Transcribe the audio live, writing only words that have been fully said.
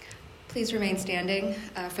Please remain standing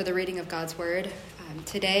for the reading of God's Word.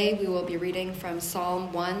 Today we will be reading from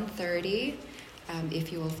Psalm 130,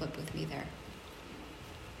 if you will flip with me there.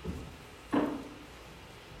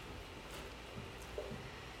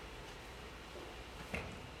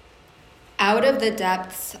 Out of the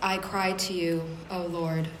depths I cry to you, O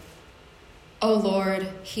Lord. O Lord,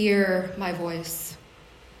 hear my voice.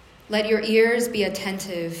 Let your ears be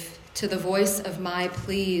attentive to the voice of my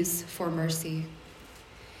pleas for mercy.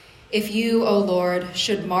 If you, O Lord,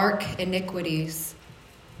 should mark iniquities,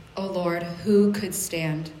 O Lord, who could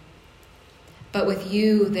stand? But with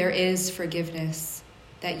you there is forgiveness,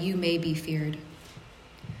 that you may be feared.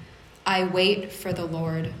 I wait for the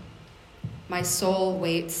Lord. My soul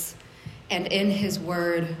waits, and in his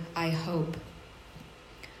word I hope.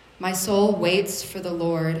 My soul waits for the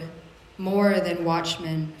Lord more than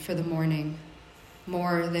watchmen for the morning,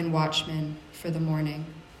 more than watchmen for the morning.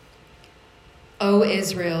 O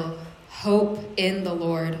Israel, hope in the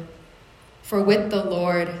Lord, for with the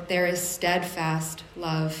Lord there is steadfast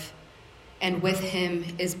love, and with him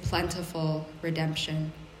is plentiful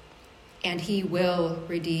redemption, and he will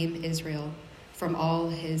redeem Israel from all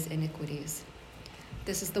his iniquities.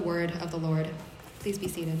 This is the word of the Lord. Please be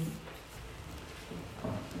seated.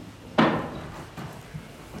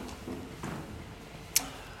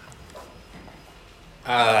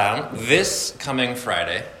 This coming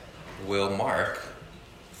Friday will mark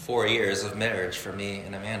 4 years of marriage for me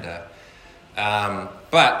and Amanda.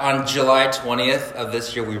 But on July 20th of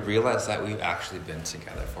this year, we realized that we've actually been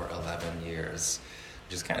together for 11 years,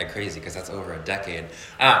 which is kind of crazy because that's over a decade.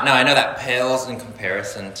 Now, I know that pales in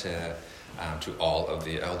comparison to all of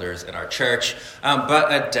the elders in our church,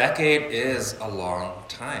 but a decade is a long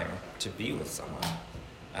time to be with someone.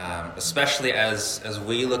 Especially as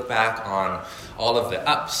we look back on all of the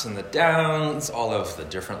ups and the downs, all of the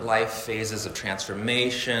different life phases of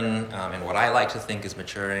transformation, and what I like to think is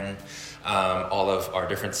maturing, all of our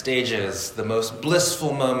different stages, the most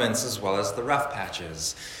blissful moments as well as the rough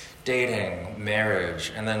patches, dating,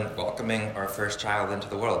 marriage, and then welcoming our first child into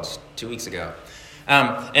the world 2 weeks ago.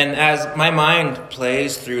 And as my mind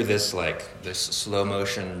plays through this slow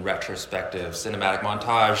motion retrospective cinematic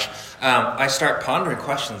montage, I start pondering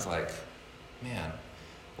questions like, man,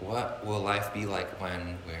 what will life be like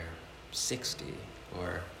when we're 60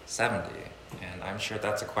 or 70? And I'm sure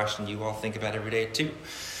that's a question you all think about every day too.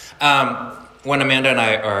 When Amanda and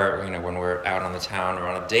I are, when we're out on the town or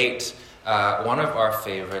on a date, one of our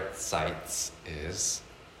favorite sights is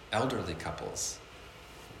elderly couples.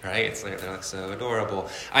 Right? It's like they're so adorable.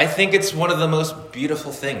 I think it's one of the most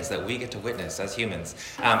beautiful things that we get to witness as humans,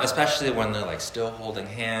 especially when they're still holding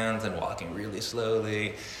hands and walking really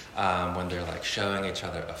slowly, when they're showing each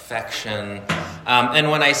other affection. And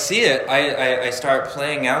when I see it, I start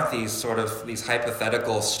playing out these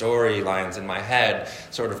hypothetical storylines in my head,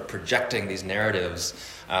 sort of projecting these narratives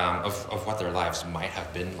of what their lives might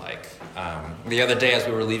have been like. The other day as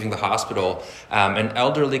we were leaving the hospital, an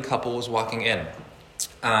elderly couple was walking in.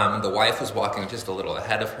 The wife was walking just a little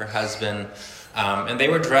ahead of her husband, and they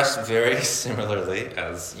were dressed very similarly,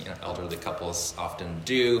 as elderly couples often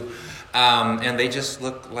do, and they just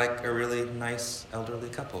looked like a really nice elderly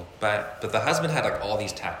couple. But the husband had all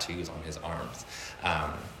these tattoos on his arms,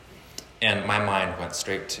 and my mind went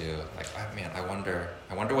straight to oh man, I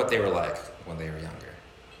wonder what they were like when they were younger.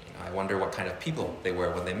 I wonder what kind of people they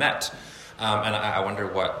were when they met, and I wonder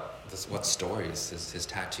what stories his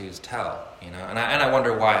tattoos tell, and I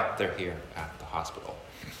wonder why they're here at the hospital.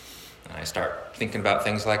 And I start thinking about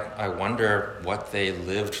things like, I wonder what they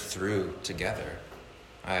lived through together.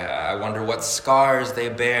 I wonder what scars they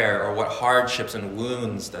bear, or what hardships and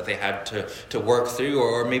wounds that they had to work through,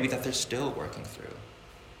 or maybe that they're still working through.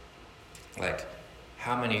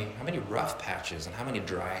 How many rough patches and how many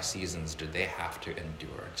dry seasons did they have to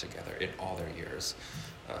endure together in all their years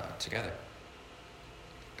together?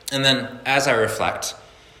 And then, as I reflect,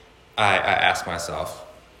 I ask myself,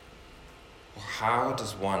 how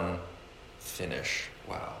does one finish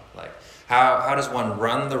well? How does one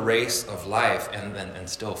run the race of life and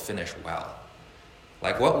still finish well?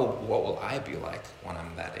 What will I be like when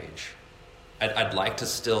I'm that age? I'd like to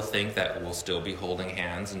still think that we'll still be holding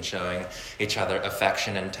hands and showing each other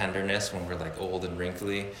affection and tenderness when we're old and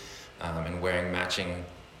wrinkly, and wearing matching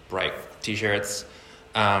bright t-shirts.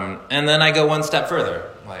 And then I go one step further.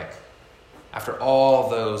 After all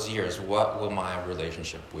those years, what will my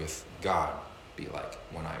relationship with God be like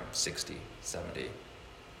when I'm 60, 70,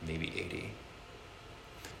 maybe 80?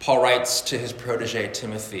 Paul writes to his protege,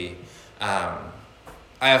 Timothy, I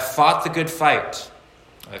have fought the good fight.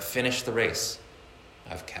 I've finished the race.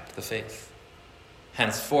 I've kept the faith.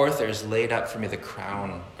 Henceforth there is laid up for me the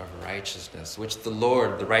crown of righteousness, which the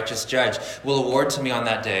Lord, the righteous judge, will award to me on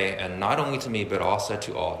that day, and not only to me, but also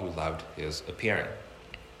to all who loved his appearing.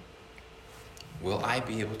 Will I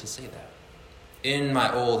be able to say that? In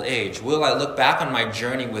my old age, will I look back on my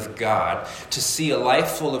journey with God to see a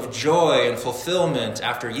life full of joy and fulfillment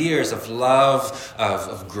after years of love,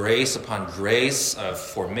 of grace upon grace, of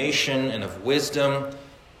formation and of wisdom?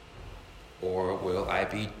 Or will I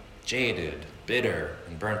be jaded, bitter,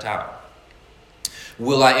 and burnt out?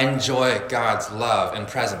 Will I enjoy God's love and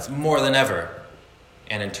presence more than ever,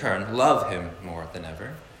 and in turn love him more than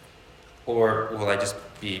ever? Or will I just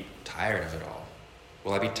be tired of it all?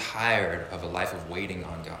 Will I be tired of a life of waiting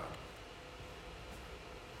on God?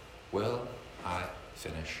 Will I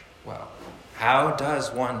finish well? How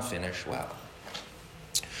does one finish well?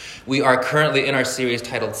 We are currently in our series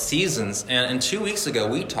titled Seasons, and 2 weeks ago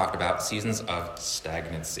we talked about seasons of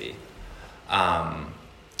stagnancy.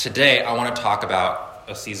 Today I want to talk about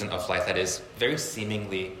a season of life that is very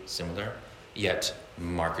seemingly similar, yet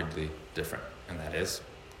markedly different, and that is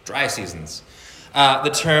dry seasons.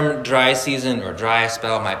 The term dry season or dry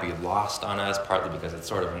spell might be lost on us, partly because it's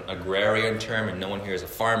sort of an agrarian term and no one here is a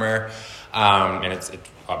farmer. And it's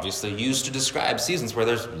obviously used to describe seasons where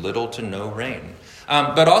there's little to no rain.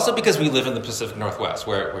 But also because we live in the Pacific Northwest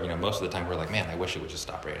where most of the time we're like, man, I wish it would just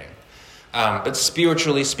stop raining. But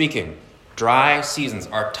spiritually speaking, dry seasons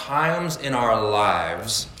are times in our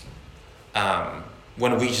lives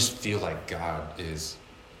when we just feel like God is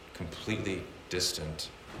completely distant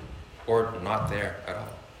or not there at all.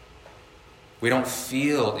 We don't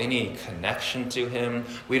feel any connection to him.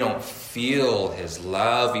 We don't feel his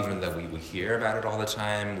love, even though we hear about it all the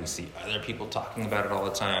time. We see other people talking about it all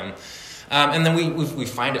the time. And then we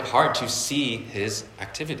find it hard to see his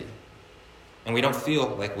activity. And we don't feel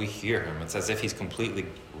like we hear him. It's as if he's completely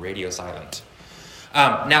radio silent.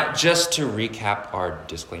 Now, just to recap our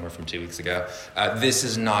disclaimer from 2 weeks ago, this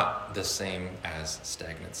is not the same as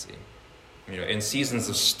stagnancy. In seasons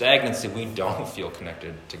of stagnancy, we don't feel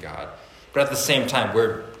connected to God. But at the same time,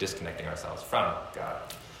 we're disconnecting ourselves from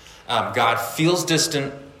God. God feels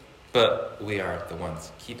distant, but we are the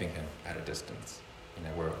ones keeping him at a distance.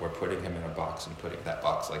 We're putting him in a box and putting that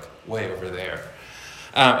box way over there.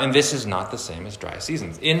 And this is not the same as dry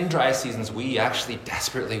seasons. In dry seasons, we actually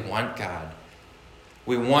desperately want God.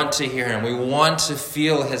 We want to hear him. We want to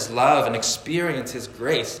feel his love and experience his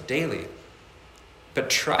grace daily. But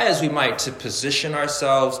try as we might to position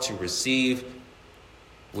ourselves to receive,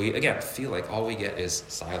 we, again, feel like all we get is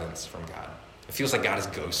silence from God. It feels like God is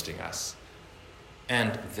ghosting us.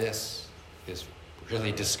 And this is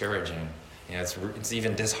really discouraging. It's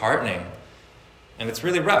even disheartening. And it's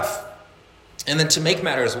really rough. And then to make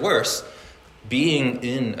matters worse, being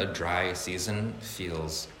in a dry season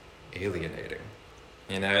feels alienating.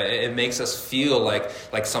 It makes us feel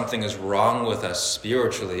like something is wrong with us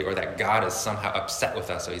spiritually, or that God is somehow upset with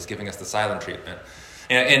us, so he's giving us the silent treatment.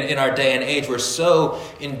 In our day and age, we're so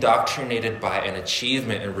indoctrinated by an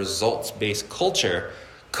achievement and results-based culture,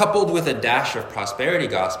 coupled with a dash of prosperity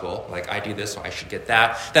gospel, like I do this, so I should get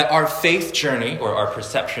that our faith journey, or our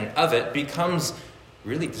perception of it, becomes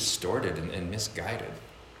really distorted and misguided.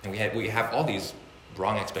 And we have all these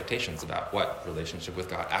wrong expectations about what relationship with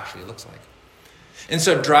God actually looks like. And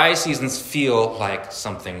so dry seasons feel like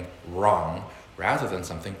something wrong rather than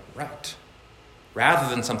something right,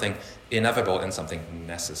 rather than something inevitable and something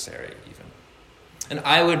necessary even. And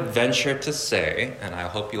I would venture to say, and I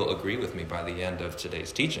hope you'll agree with me by the end of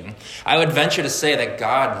today's teaching, I would venture to say that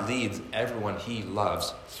God leads everyone he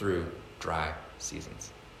loves through dry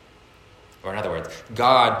seasons. Or in other words,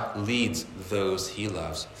 God leads those he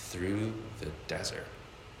loves through the desert.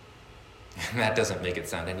 And that doesn't make it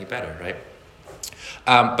sound any better, right?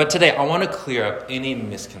 But today, I want to clear up any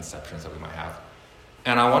misconceptions that we might have.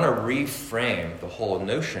 And I want to reframe the whole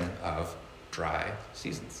notion of dry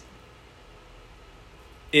seasons.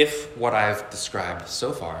 If what I've described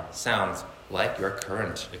so far sounds like your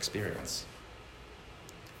current experience,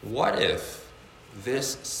 what if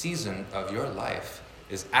this season of your life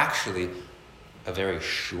is actually a very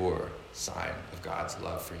sure sign of God's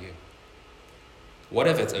love for you? What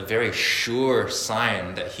if it's a very sure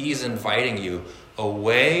sign that he's inviting you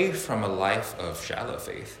away from a life of shallow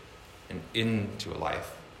faith and into a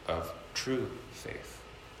life of true faith?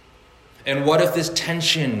 And what if this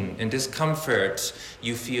tension and discomfort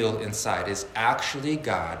you feel inside is actually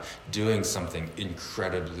God doing something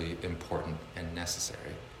incredibly important and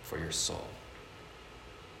necessary for your soul?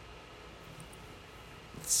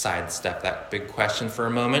 Let's sidestep that big question for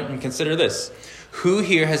a moment and consider this. Who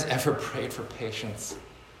here has ever prayed for patience?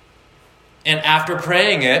 And after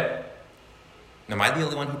praying it, Am I the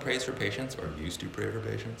only one who prays for patience or used to pray for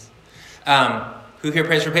patience? Who here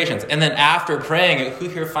prays for patience? And then after praying it, who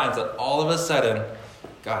here finds that all of a sudden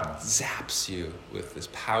God zaps you with this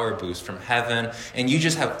power boost from heaven, and you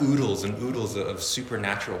just have oodles and oodles of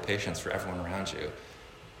supernatural patience for everyone around you?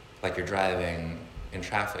 Like you're driving in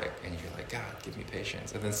traffic, and you're like, God, give me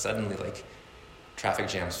patience. And then suddenly, like, traffic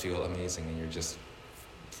jams feel amazing, and you're just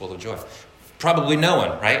full of joy. Probably no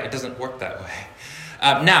one, right? It doesn't work that way.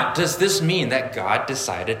 Now, does this mean that God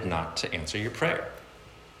decided not to answer your prayer?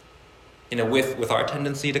 You know, with our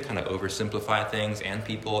tendency to kind of oversimplify things and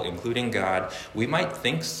people, including God, we might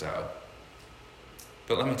think so.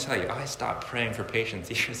 But let me tell you, I stopped praying for patience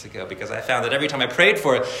years ago because I found that every time I prayed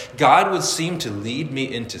for it, God would seem to lead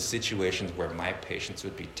me into situations where my patience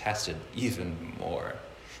would be tested even more.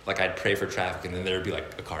 Like I'd pray for traffic, and then there would be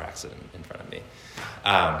like a car accident in front of me.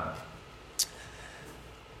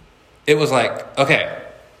 It was like, okay,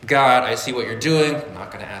 God, I see what you're doing. I'm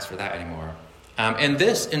not going to ask for that anymore. And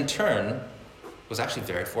this, in turn, was actually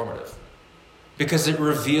very formative because it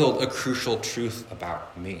revealed a crucial truth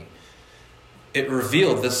about me. It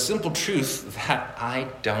revealed the simple truth that I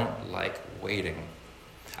don't like waiting.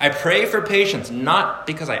 I pray for patience, not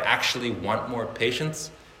because I actually want more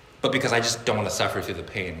patience, but because I just don't want to suffer through the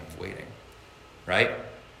pain of waiting, right?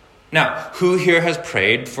 Now, who here has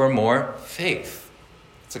prayed for more faith?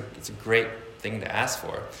 It's a great thing to ask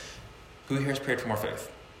for. Who here has prayed for more faith?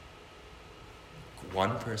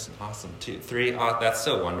 One person, awesome. 2, 3, that's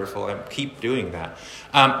so wonderful. And keep doing that.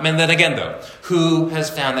 And then again, though, who has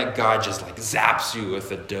found that God just like zaps you with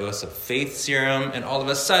a dose of faith serum, and all of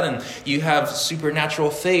a sudden you have supernatural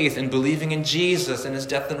faith in believing in Jesus and his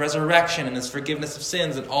death and resurrection and his forgiveness of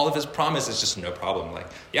sins and all of his promises, just no problem. Like,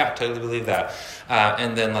 yeah, I totally believe that.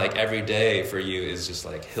 And then like every day for you is just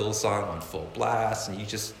like Hillsong on full blast,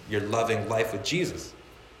 and you're loving life with Jesus.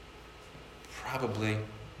 Probably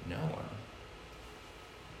no one.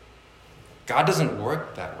 God doesn't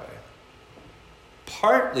work that way.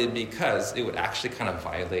 Partly because it would actually kind of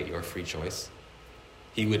violate your free choice.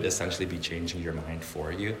 He would essentially be changing your mind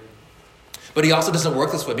for you. But he also doesn't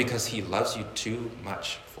work this way because he loves you too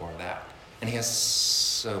much for that. And he has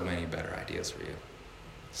so many better ideas for you.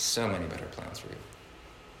 So many better plans for you.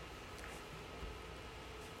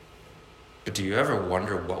 But do you ever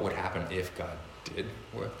wonder what would happen if God did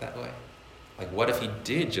work that way? Like, what if he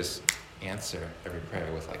did just answer every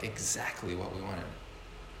prayer with like exactly what we wanted?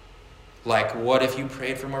 Like, what if you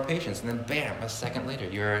prayed for more patience and then bam, a second later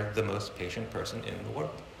you're the most patient person in the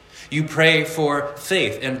world? You pray for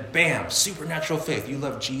faith and bam, supernatural faith. You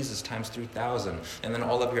love Jesus times 3,000, and then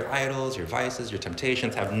all of your idols, your vices, your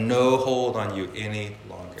temptations have no hold on you any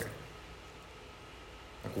longer.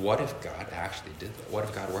 Like, what if God actually did that? What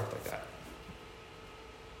if God worked like that?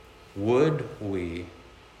 Would we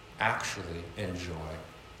actually enjoy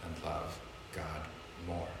and love God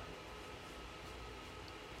more?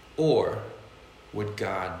 Or would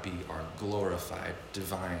God be our glorified,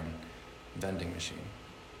 divine vending machine?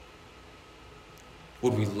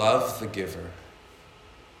 Would we love the giver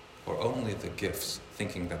or only the gifts,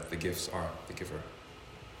 thinking that the gifts are the giver?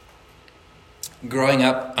 Growing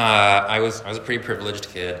up, I was a pretty privileged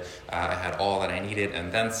kid. I had all that I needed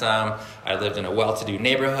and then some. I lived in a well-to-do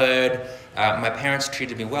neighborhood. My parents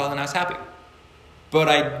treated me well and I was happy. But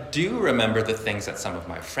I do remember the things that some of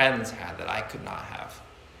my friends had that I could not have.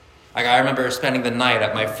 Like, I remember spending the night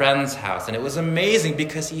at my friend's house, and it was amazing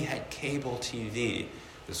because he had cable TV.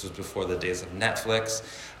 This was before the days of Netflix.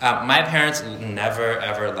 My parents never,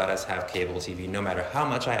 ever let us have cable TV, no matter how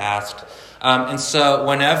much I asked. And so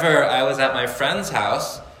whenever I was at my friend's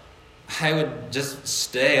house, I would just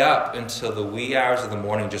stay up until the wee hours of the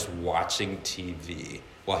morning just watching TV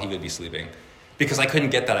while he would be sleeping, because I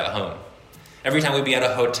couldn't get that at home. Every time we'd be at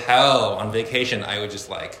a hotel on vacation, I would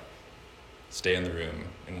just like stay in the room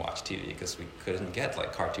and watch TV because we couldn't get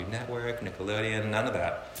like Cartoon Network, Nickelodeon, none of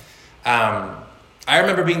that. I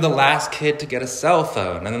remember being the last kid to get a cell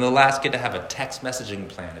phone, and then the last kid to have a text messaging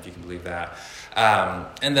plan, if you can believe that.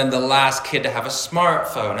 And then the last kid to have a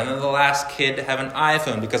smartphone, and then the last kid to have an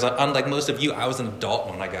iPhone, because unlike most of you, I was an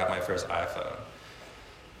adult when I got my first iPhone.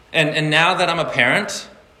 And now that I'm a parent,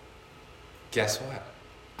 guess what?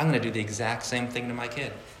 I'm going to do the exact same thing to my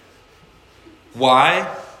kid.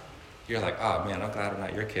 Why? You're like, oh man, I'm glad I'm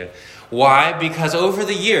not your kid. Why? Because over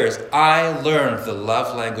the years, I learned the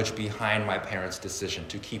love language behind my parents' decision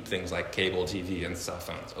to keep things like cable TV and cell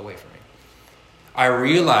phones away from me. I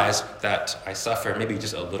realized that I suffer maybe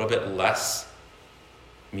just a little bit less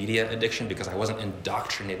media addiction because I wasn't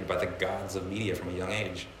indoctrinated by the gods of media from a young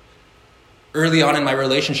age. Early on in my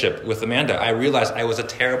relationship with Amanda, I realized I was a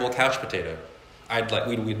terrible couch potato.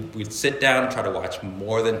 we'd sit down and try to watch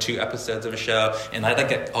more than 2 episodes of a show, and I'd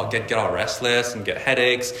get all restless and get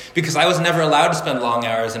headaches because I was never allowed to spend long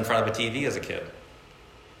hours in front of a TV as a kid.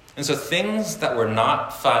 And so things that were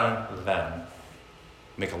not fun then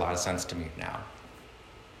make a lot of sense to me now.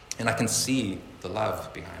 And I can see the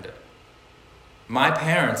love behind it. My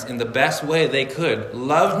parents, in the best way they could,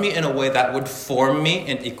 loved me in a way that would form me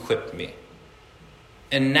and equip me.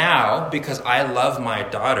 And now, because I love my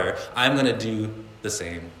daughter, I'm going to do the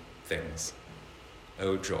same things.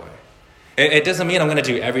 Oh, joy. It doesn't mean I'm going to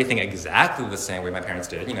do everything exactly the same way my parents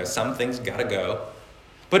did. Some things got to go.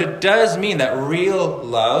 But it does mean that real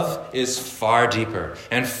love is far deeper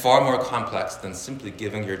and far more complex than simply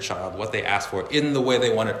giving your child what they ask for in the way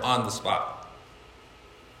they want it on the spot.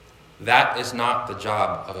 That is not the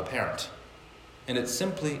job of a parent. And it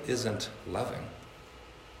simply isn't loving.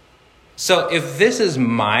 So if this is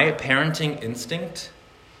my parenting instinct,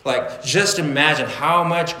 just imagine how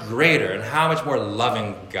much greater and how much more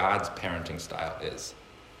loving God's parenting style is.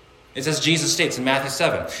 It's as Jesus states in Matthew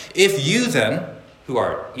 7, "If you then, who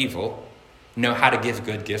are evil, know how to give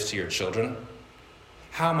good gifts to your children,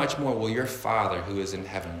 how much more will your Father who is in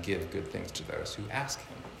heaven give good things to those who ask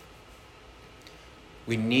him?"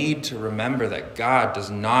 We need to remember that God does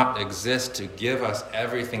not exist to give us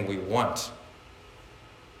everything we want.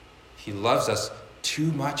 He loves us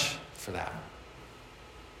too much for that.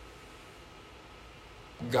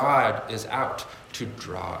 God is out to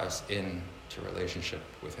draw us into relationship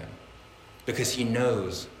with him because he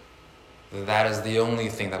knows that is the only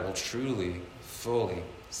thing that will truly, fully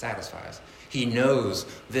satisfy us. He knows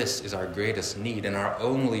this is our greatest need and our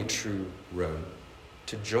only true road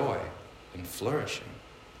to joy and flourishing.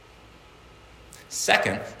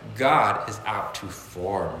 Second, God is out to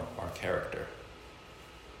form our character.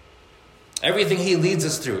 Everything he leads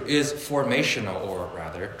us through is formational, or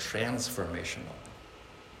rather, transformational.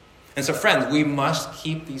 And so, friends, we must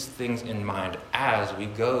keep these things in mind as we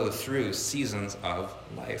go through seasons of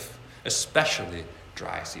life, especially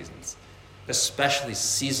dry seasons, especially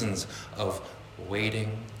seasons of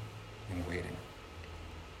waiting and waiting.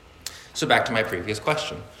 So back to my previous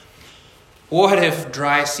question. What if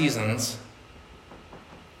dry seasons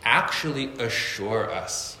actually assure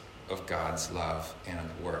us of God's love and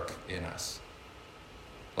work in us?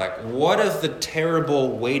 What if the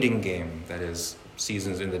terrible waiting game that is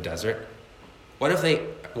seasons in the desert, what if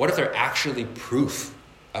they're actually proof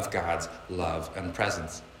of God's love and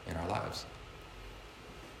presence in our lives?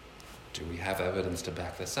 Do we have evidence to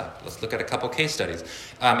back this up? Let's look at a couple case studies.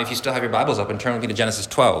 If you still have your Bibles open, turn with me to Genesis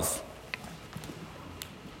 12.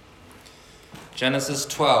 Genesis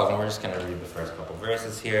 12, and we're just going to read the first couple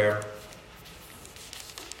verses here.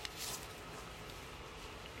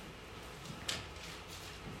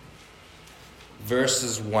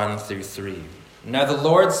 Verses 1 through 3. Now the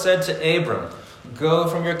Lord said to Abram, "Go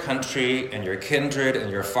from your country and your kindred and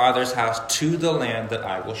your father's house to the land that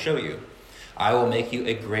I will show you. I will make you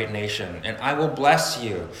a great nation, and I will bless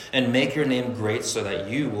you and make your name great so that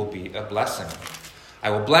you will be a blessing. I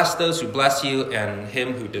will bless those who bless you, and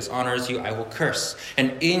him who dishonors you I will curse.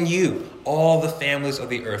 And in you all the families of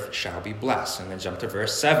the earth shall be blessed." And then jump to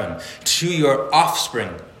verse 7. "To your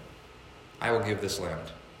offspring I will give this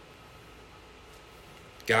land."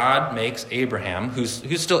 God makes Abraham,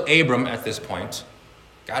 who's still Abram at this point,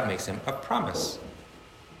 God makes him a promise.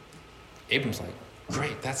 Abram's like,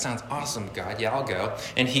 "Great, that sounds awesome, God. Yeah, I'll go."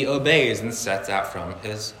 And he obeys and sets out from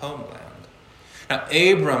his homeland. Now,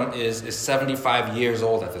 Abram is 75 years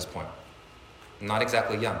old at this point. Not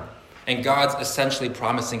exactly young. And God's essentially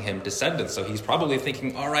promising him descendants. So he's probably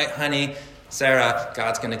thinking, all right, honey, Sarah,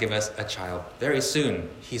 God's going to give us a child very soon.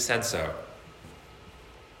 He said so.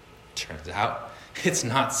 Turns out, it's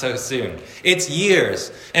not so soon. It's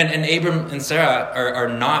years. And Abram and Sarah are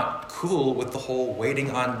not cool with the whole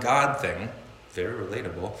waiting on God thing. Very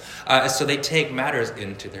relatable. So they take matters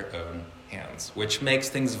into their own hands, which makes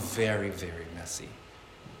things very, very messy.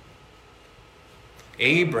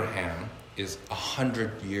 Abraham is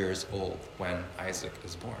 100 years old when Isaac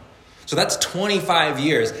is born. So that's 25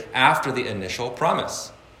 years after the initial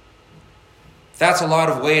promise. That's a lot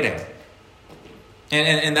of waiting.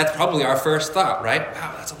 And that's probably our first thought, right?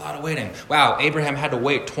 Wow, that's a lot of waiting. Wow, Abraham had to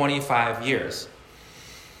wait 25 years.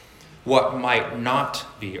 What might not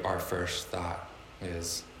be our first thought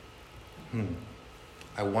is,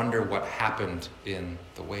 I wonder what happened in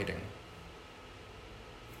the waiting.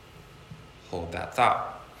 Hold that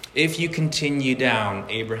thought. If you continue down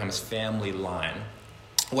Abraham's family line,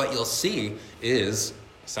 what you'll see is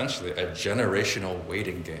essentially a generational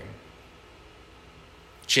waiting game.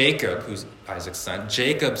 Jacob, who's Isaac's son,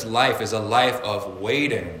 Jacob's life is a life of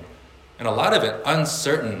waiting And a lot of it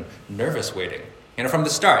uncertain, nervous waiting. From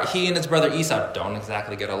the start, he and his brother Esau don't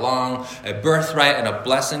exactly get along. A birthright and a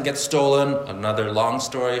blessing get stolen. Another long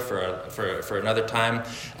story for another time.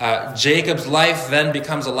 Jacob's life then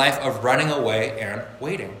becomes a life of running away and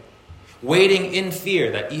waiting. Waiting in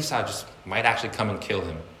fear that Esau just might actually come and kill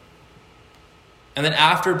him. And then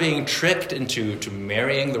after being tricked into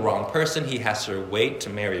marrying the wrong person, he has to wait to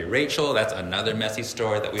marry Rachel. That's another messy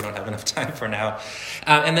story that we don't have enough time for now.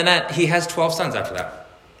 And then he has 12 sons after that.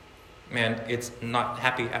 Man, it's not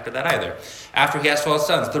happy after that either. After he has 12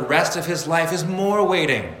 sons, the rest of his life is more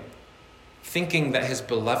waiting, thinking that his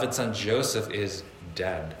beloved son Joseph is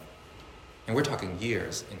dead. And we're talking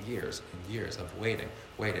years and years and years of waiting.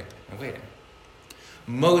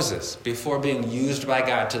 Moses, before being used by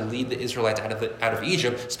God to lead the Israelites out of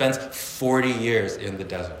Egypt, spends 40 years in the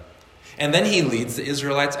desert. And then he leads the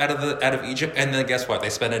Israelites out of Egypt, and then guess what? They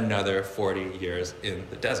spend another 40 years in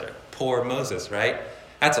the desert. Poor Moses, right?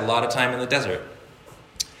 That's a lot of time in the desert.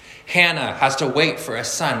 Hannah has to wait for a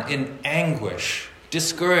son in anguish,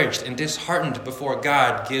 discouraged and disheartened before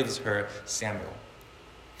God gives her Samuel.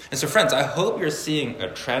 And so, friends, I hope you're seeing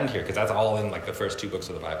a trend here, because that's all in the first 2 books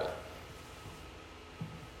of the Bible.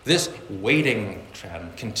 This waiting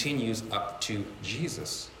trend continues up to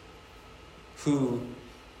Jesus, who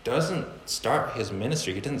doesn't start his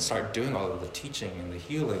ministry. He didn't start doing all of the teaching and the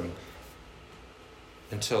healing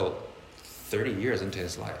until 30 years into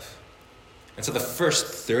his life. And so the first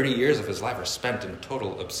 30 years of his life are spent in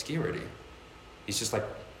total obscurity. He's just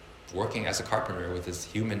working as a carpenter with his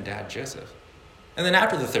human dad, Joseph. And then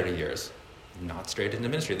after the 30 years, not straight into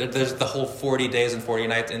ministry. There's the whole 40 days and 40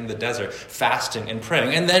 nights in the desert, fasting and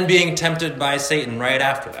praying, and then being tempted by Satan right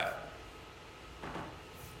after that.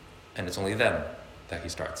 And it's only then that he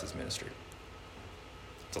starts his ministry.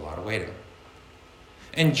 It's a lot of waiting.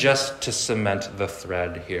 And just to cement the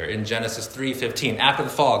thread here, in Genesis 3:15, after the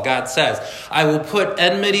fall, God says, I will put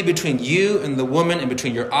enmity between you and the woman, and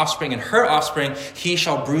between your offspring and her offspring. He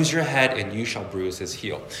shall bruise your head, and you shall bruise his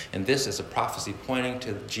heel. And this is a prophecy pointing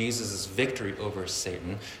to Jesus' victory over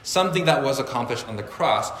Satan, something that was accomplished on the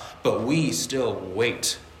cross, but we still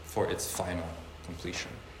wait for its final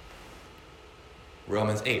completion.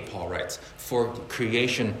 Romans 8, Paul writes, for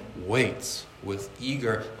creation waits with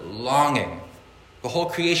eager longing. The whole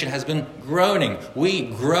creation has been groaning. We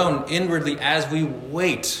groan inwardly as we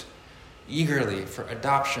wait eagerly for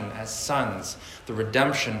adoption as sons, the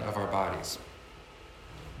redemption of our bodies.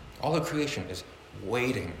 All of creation is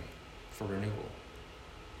waiting for renewal.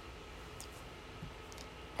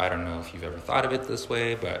 I don't know if you've ever thought of it this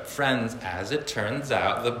way, but friends, as it turns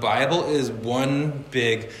out, the Bible is one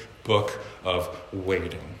big book of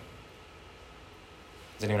waiting.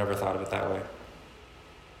 Has anyone ever thought of it that way?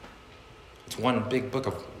 It's one big book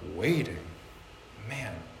of waiting.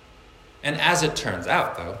 Man. And as it turns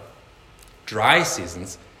out, though, dry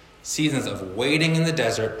seasons of waiting in the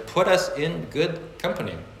desert, put us in good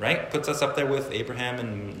company, right? Puts us up there with Abraham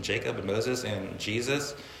and Jacob and Moses and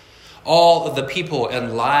Jesus. All of the people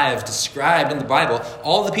and lives described in the Bible,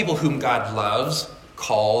 all the people whom God loves,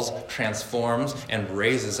 calls, transforms, and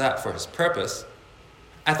raises up for his purpose,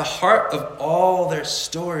 at the heart of all their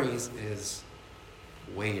stories is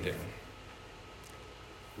waiting.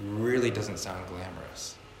 Really doesn't sound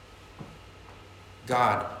glamorous.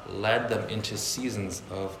 God led them into seasons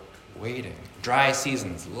of waiting, dry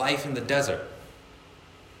seasons, life in the desert,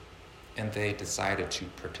 and they decided to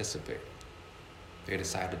participate. They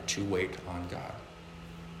decided to wait on God,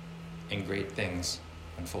 and great things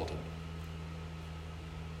unfolded.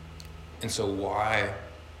 And so why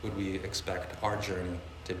would we expect our journey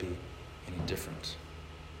to be any different?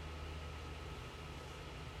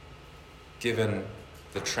 Given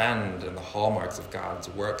the trend and the hallmarks of God's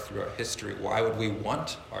work throughout history, why would we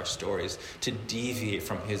want our stories to deviate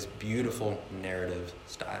from his beautiful narrative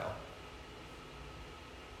style?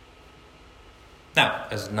 Now,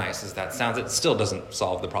 as nice as that sounds, it still doesn't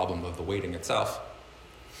solve the problem of the waiting itself.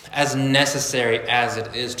 As necessary as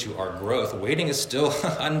it is to our growth, waiting is still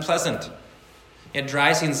unpleasant. Yet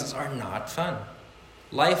dry seasons are not fun.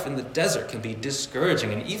 Life in the desert can be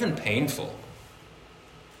discouraging and even painful.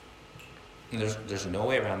 And there's no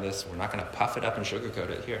way around this. We're not going to puff it up and sugarcoat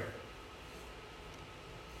it here.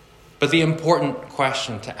 But the important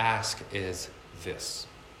question to ask is this: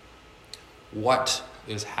 what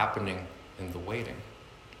is happening in the waiting?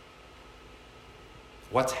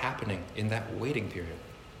 What's happening in that waiting period?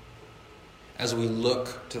 As we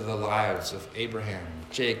look to the lives of Abraham,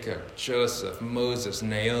 Jacob, Joseph, Moses,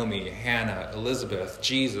 Naomi, Hannah, Elizabeth,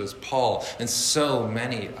 Jesus, Paul, and so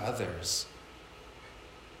many others,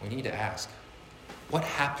 we need to ask, what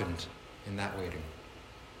happened in that waiting?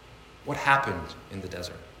 What happened in the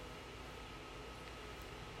desert?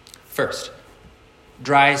 First,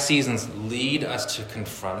 dry seasons lead us to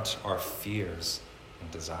confront our fears and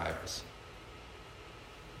desires.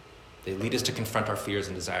 They lead us to confront our fears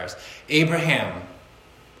and desires. Abraham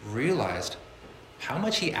realized how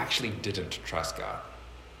much he actually didn't trust God.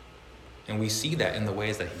 And we see that in the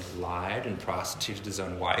ways that he lied and prostituted his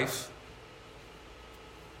own wife.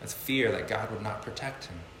 That's fear that God would not protect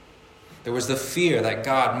him. There was the fear that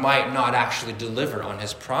God might not actually deliver on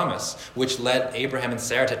his promise, which led Abraham and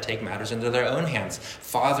Sarah to take matters into their own hands,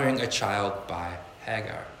 fathering a child by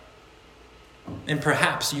Hagar. And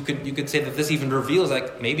perhaps you could say that this even reveals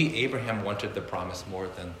like maybe Abraham wanted the promise more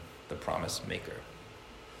than the promise maker.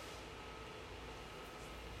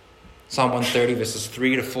 Psalm 130 verses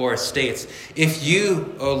 3-4 states, "If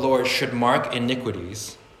you, O Lord, should mark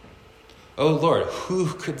iniquities, O Lord,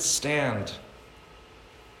 who could stand?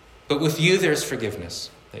 But with you there is forgiveness,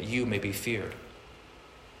 that you may be feared."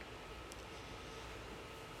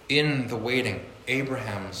 In the waiting,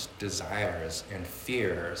 Abraham's desires and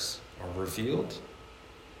fears are revealed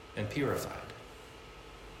and purified.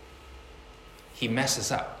 He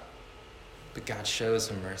messes up, but God shows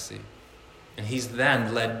him mercy. And he's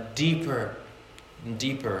then led deeper and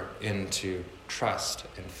deeper into trust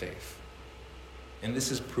and faith. And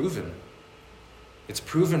this is proven. It's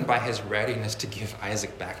proven by his readiness to give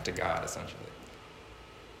Isaac back to God, essentially.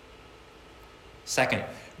 Second,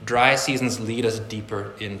 dry seasons lead us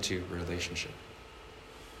deeper into relationship.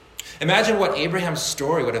 Imagine what Abraham's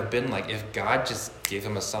story would have been like if God just gave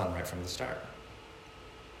him a son right from the start.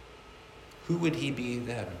 Who would he be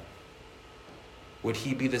then? Would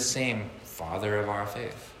he be the same father of our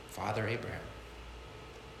faith, Father Abraham?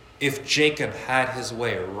 If Jacob had his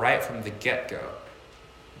way right from the get-go,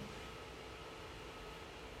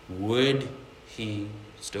 would he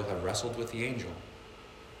still have wrestled with the angel?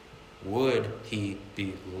 Would he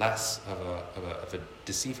be less of a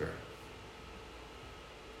deceiver?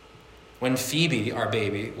 When Phoebe, our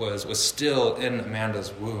baby, was still in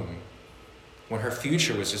Amanda's womb, when her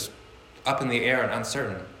future was just up in the air and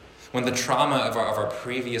uncertain, when the trauma of our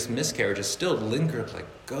previous miscarriages still lingered like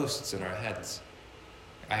ghosts in our heads,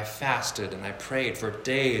 I fasted and I prayed for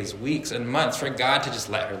days, weeks, and months for God to just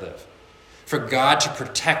let her live, for God to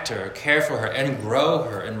protect her, care for her, and grow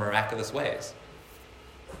her in miraculous ways.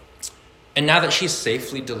 And now that she's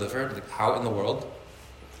safely delivered out in the world,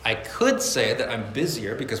 I could say that I'm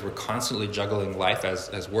busier because we're constantly juggling life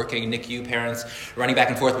as working NICU parents, running back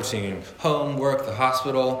and forth between home, work, the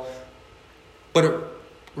hospital. But it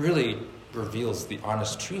really reveals the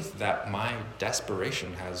honest truth that my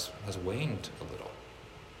desperation has waned a little.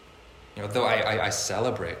 Though I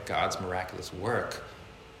celebrate God's miraculous work,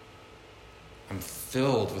 I'm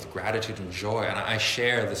filled with gratitude and joy, and I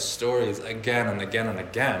share the stories again and again and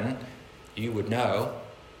again. You would know.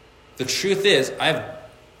 The truth is, I've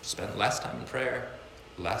spent less time in prayer,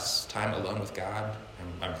 less time alone with God.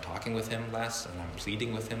 I'm talking with him less, and I'm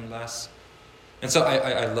pleading with him less. And so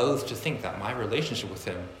I loathe to think that my relationship with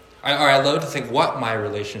him, I loathe to think what my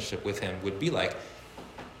relationship with him would be like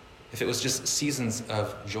if it was just seasons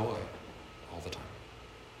of joy all the time.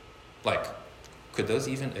 Like, could those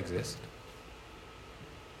even exist?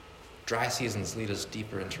 Dry seasons lead us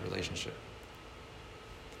deeper into relationship.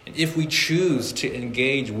 And if we choose to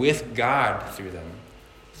engage with God through them,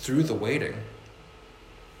 through the waiting,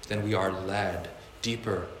 then we are led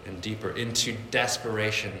deeper and deeper into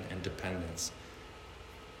desperation and dependence.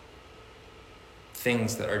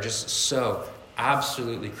 Things that are just so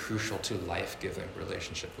absolutely crucial to life-giving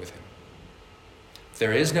relationship with him.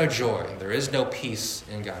 There is no joy, there is no peace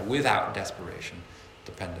in God without desperation,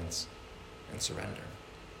 dependence, and surrender.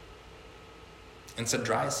 And so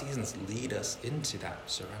dry seasons lead us into that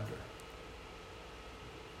surrender.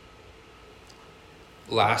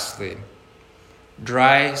 Lastly,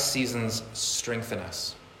 dry seasons strengthen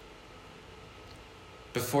us.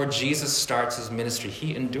 Before Jesus starts his ministry,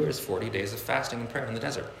 he endures 40 days of fasting and prayer in the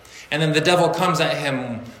desert. And then the devil comes at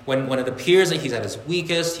him when it appears that he's at his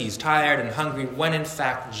weakest, he's tired and hungry, when in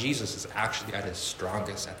fact Jesus is actually at his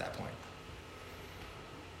strongest at that point.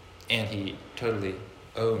 And he totally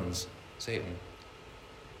owns Satan.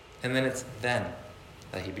 And then it's then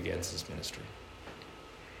that he begins his ministry.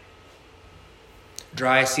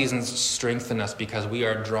 Dry seasons strengthen us because we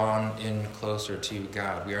are drawn in closer to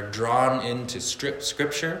God. We are drawn into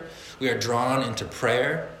scripture. We are drawn into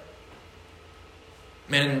prayer.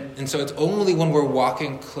 And so it's only when we're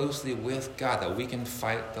walking closely with God that we can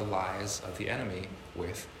fight the lies of the enemy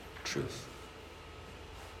with truth.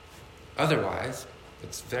 Otherwise,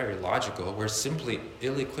 it's very logical. We're simply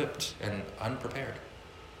ill-equipped and unprepared.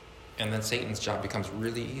 And then Satan's job becomes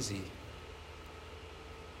really easy.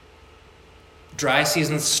 Dry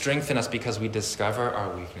seasons strengthen us because we discover our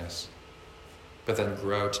weakness, but then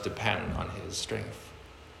grow to depend on his strength.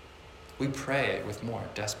 We pray with more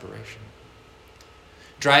desperation.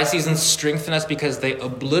 Dry seasons strengthen us because they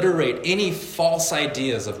obliterate any false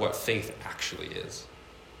ideas of what faith actually is.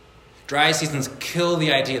 Dry seasons kill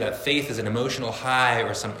the idea that faith is an emotional high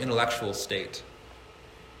or some intellectual state.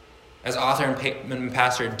 As author and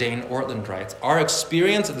pastor Dane Ortland writes, our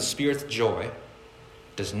experience of the Spirit's joy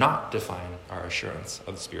does not define our assurance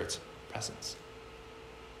of the Spirit's presence.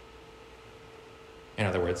 In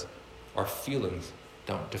other words, our feelings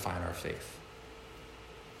don't define our faith.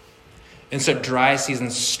 And so dry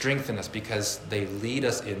seasons strengthen us because they lead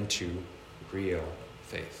us into real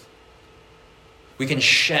faith. We can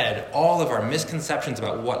shed all of our misconceptions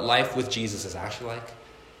about what life with Jesus is actually like,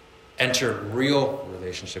 enter real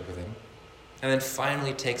relationship with him, and then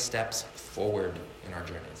finally take steps forward in our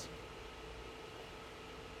journeys.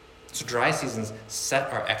 So dry seasons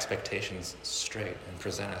set our expectations straight and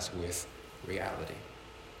present us with reality.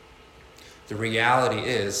 The reality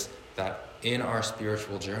is that in our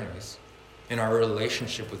spiritual journeys, in our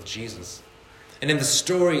relationship with Jesus, and in the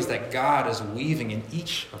stories that God is weaving in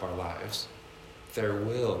each of our lives, there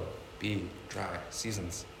will be dry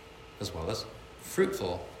seasons as well as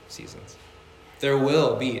fruitful seasons. There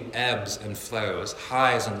will be ebbs and flows,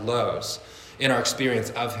 highs and lows in our experience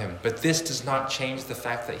of him, but this does not change the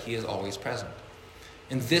fact that he is always present.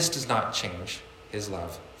 And this does not change his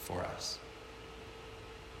love for us.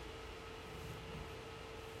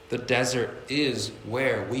 The desert is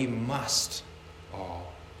where we must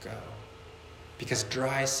all go, because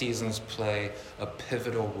dry seasons play a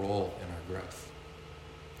pivotal role in our growth.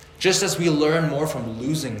 Just as we learn more from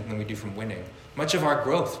losing than we do from winning, much of our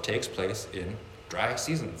growth takes place in dry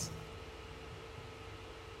seasons.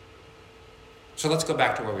 So let's go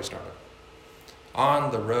back to where we started.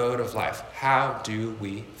 On the road of life, how do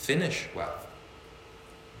we finish well?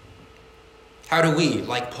 How do we,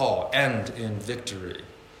 like Paul, end in victory,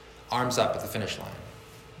 arms up at the finish line?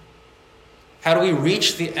 How do we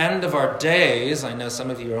reach the end of our days? I know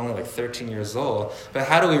some of you are only like 13 years old, but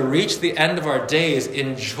how do we reach the end of our days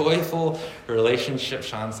in joyful relationship?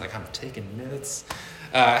 Sean's like, I'm taking notes.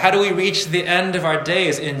 How do we reach the end of our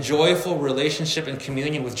days in joyful relationship and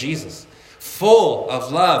communion with Jesus, full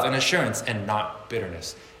of love and assurance and not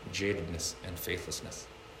bitterness, jadedness, and faithlessness?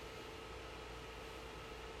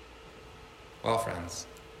 Well, friends,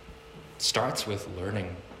 it starts with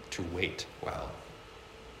learning to wait well.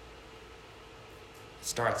 It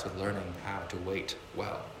starts with learning how to wait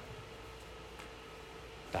well.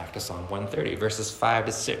 Back to Psalm 130, verses 5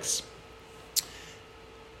 to 6.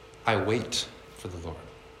 I wait for the Lord.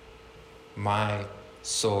 My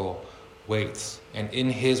soul waits, and in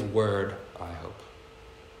his word I hope.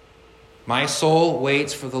 My soul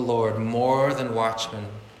waits for the Lord more than watchmen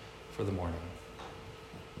for the morning.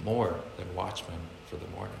 More than watchmen for the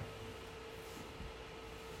morning.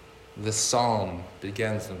 This psalm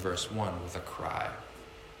begins in verse 1 with a cry.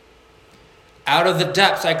 Out of the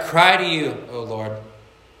depths I cry to you, O Lord.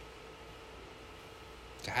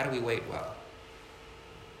 So how do we wait well?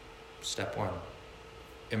 Step 1.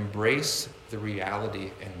 Embrace the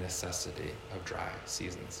reality and necessity of dry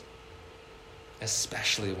seasons,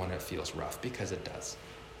 especially when it feels rough, because it does.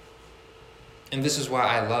 And this is why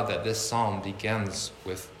I love that this psalm begins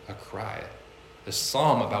with a cry. The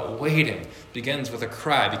psalm about waiting begins with a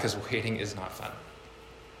cry because waiting is not fun.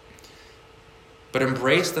 But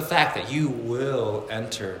embrace the fact that you will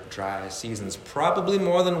enter dry seasons, probably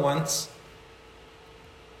more than once,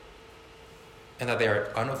 and that they are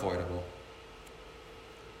unavoidable,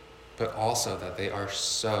 but also that they are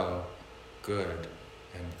so good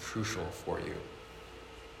and crucial for you.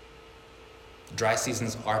 Dry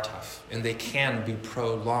seasons are tough, and they can be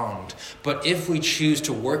prolonged. But if we choose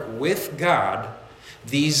to work with God,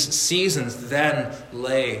 these seasons then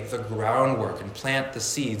lay the groundwork and plant the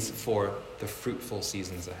seeds for the fruitful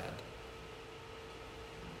seasons ahead.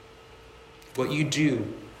 What you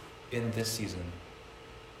do in this season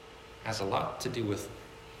has a lot to do with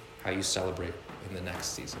how you celebrate in the next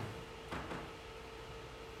season.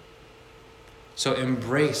 So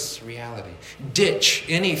embrace reality. Ditch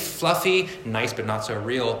any fluffy, nice but not so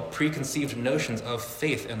real, preconceived notions of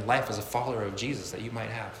faith and life as a follower of Jesus that you might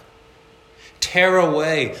have. Tear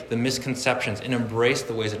away the misconceptions and embrace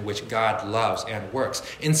the ways in which God loves and works,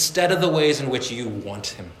 instead of the ways in which you want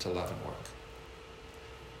him to love and work.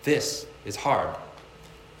 This is hard.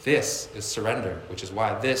 This is surrender, which is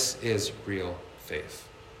why this is real faith.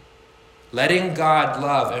 Letting God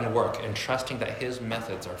love and work and trusting that his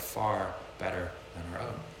methods are far better than our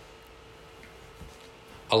own.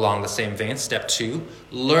 Along the same vein, step 2,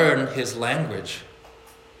 learn his language.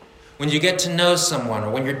 When you get to know someone or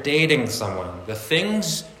when you're dating someone, the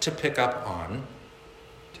things to pick up on,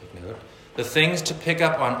 take note, the things to pick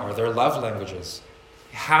up on are their love languages.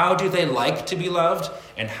 How do they like to be loved,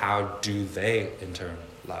 and how do they, in turn,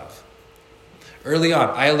 love? Early on,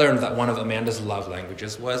 I learned that one of Amanda's love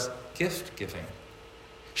languages was gift giving.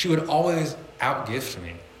 She would always outgift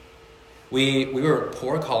me. We were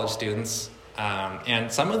poor college students,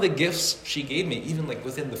 and some of the gifts she gave me, even like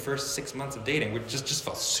within the first 6 months of dating, would just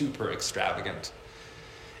felt super extravagant.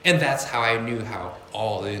 And that's how I knew how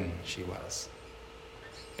all in she was.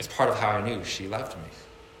 It's part of how I knew she loved me.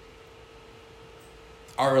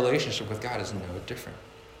 Our relationship with God is no different.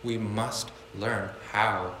 We must learn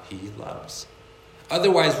how he loves.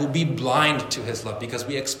 Otherwise, we'll be blind to his love because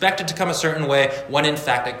we expect it to come a certain way when in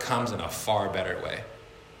fact it comes in a far better way.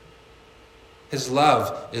 His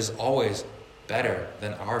love is always better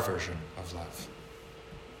than our version of love.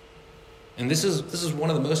 And this is one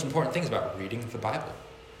of the most important things about reading the Bible.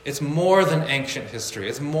 It's more than ancient history.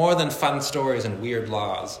 It's more than fun stories and weird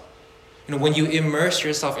laws. When you immerse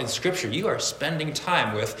yourself in Scripture, you are spending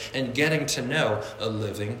time with and getting to know a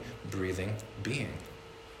living, breathing being.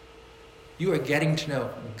 You are getting to know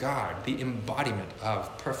God, the embodiment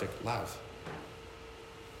of perfect love.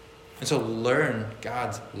 And so learn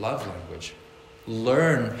God's love language.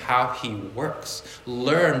 Learn how he works.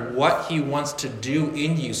 Learn what he wants to do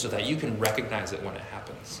in you so that you can recognize it when it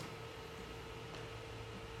happens.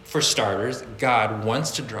 For starters, God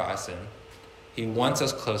wants to draw us in. He wants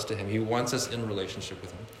us close to him. He wants us in relationship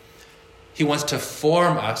with him. He wants to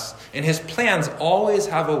form us, and his plans always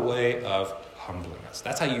have a way of humbling us.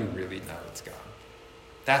 That's how you really know it's God.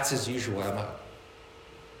 That's his usual MO.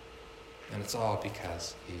 And it's all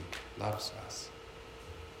because he loves us.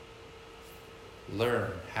 Learn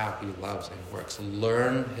how he loves and works.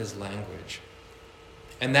 Learn his language.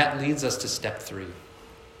 And that leads us to step 3.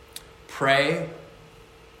 Pray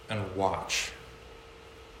and watch.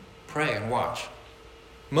 Pray and watch.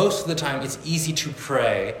 Most of the time, it's easy to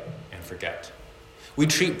pray and forget. We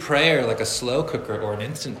treat prayer like a slow cooker or an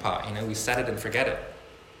instant pot. We set it and forget it.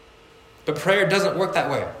 But prayer doesn't work that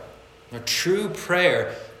way. True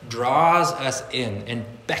prayer draws us in and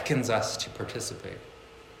beckons us to participate.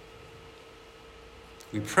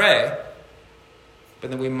 We pray,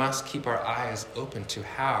 but then we must keep our eyes open to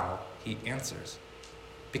how he answers.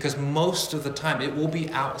 Because most of the time, it will be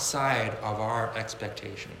outside of our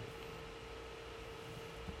expectation.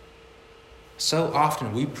 So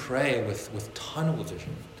often we pray with tunnel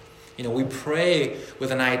vision. We pray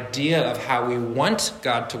with an idea of how we want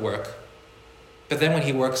God to work, but then when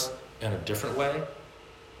he works in a different way,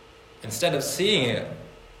 instead of seeing it,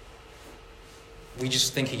 we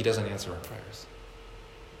just think he doesn't answer our prayers.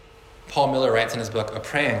 Paul Miller writes in his book, A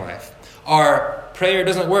Praying Life, our prayer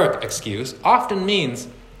doesn't work excuse often means,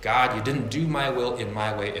 God, you didn't do my will in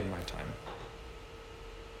my way in my time.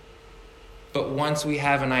 But once we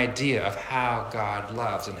have an idea of how God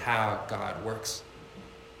loves and how God works,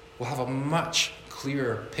 we'll have a much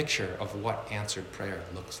clearer picture of what answered prayer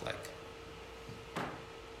looks like.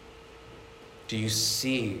 Do you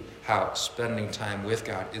see how spending time with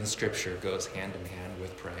God in Scripture goes hand in hand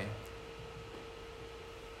with praying?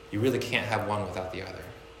 You really can't have one without the other.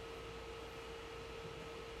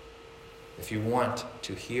 If you want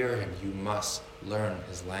to hear him, you must learn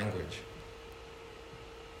his language.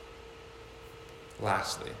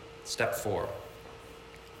 Lastly, step 4.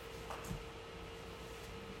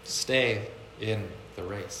 Stay in the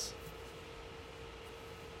race.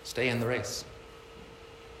 Stay in the race.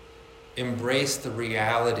 Embrace the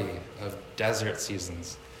reality of desert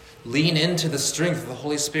seasons. Lean into the strength of the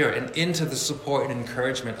Holy Spirit and into the support and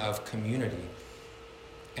encouragement of community.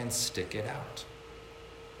 And stick it out.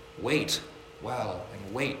 Wait well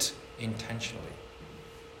and wait intentionally.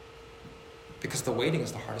 Because the waiting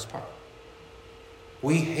is the hardest part.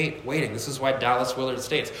 We hate waiting. This is why Dallas Willard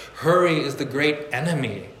states, hurry is the great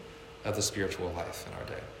enemy of the spiritual life in our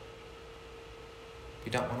day.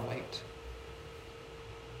 We don't want to wait.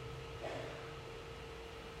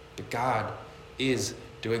 But God is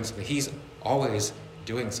doing something. He's always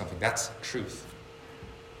doing something. That's truth.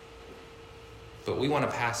 But we want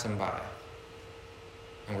to pass him by.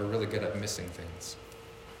 And we're really good at missing things.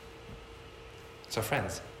 So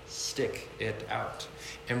friends, stick it out.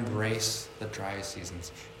 Embrace the dry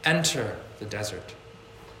seasons. Enter the desert.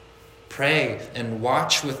 Pray and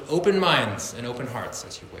watch with open minds and open hearts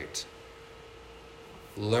as you wait.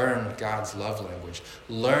 Learn God's love language.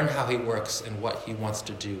 Learn how he works and what he wants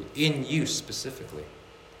to do in you specifically.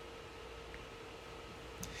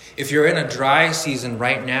 If you're in a dry season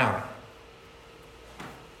right now,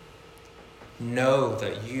 know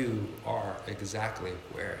that you are exactly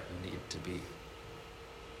where you need to be.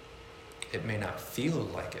 It may not feel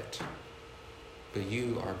like it, but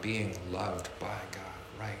you are being loved by God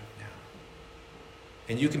right now.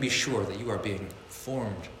 And you can be sure that you are being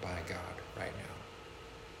formed by God right now.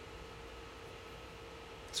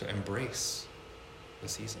 So embrace the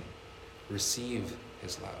season. Receive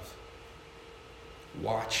his love.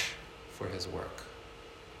 Watch for his work.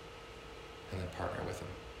 And then partner with him.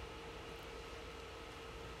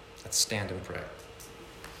 Let's stand and pray.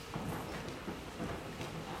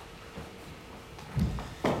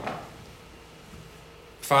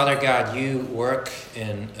 Father God, you work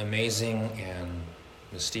in amazing and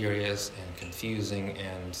mysterious and confusing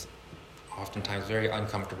and oftentimes very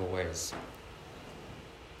uncomfortable ways.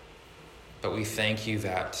 But we thank you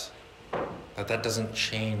that doesn't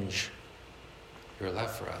change your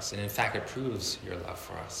love for us. And in fact, it proves your love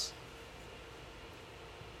for us.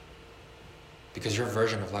 Because your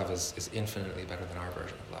version of love is infinitely better than our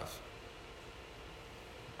version of love.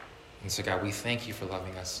 And so God, we thank you for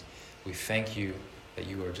loving us. We thank you that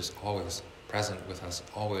you are just always present with us,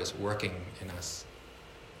 always working in us.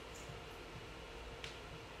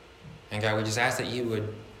 And God, we just ask that you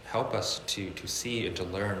would help us to see and to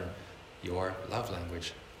learn your love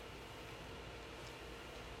language.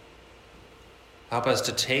 Help us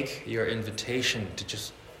to take your invitation to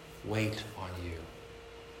just wait on you,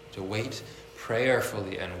 to wait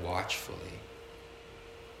prayerfully and watchfully.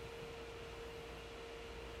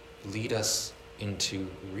 Lead us into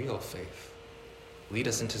real faith. Lead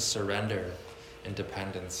us into surrender and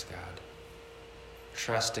dependence, God,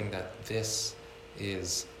 trusting that this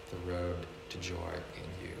is the road to joy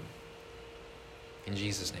in you. In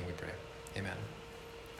Jesus' name we pray. Amen.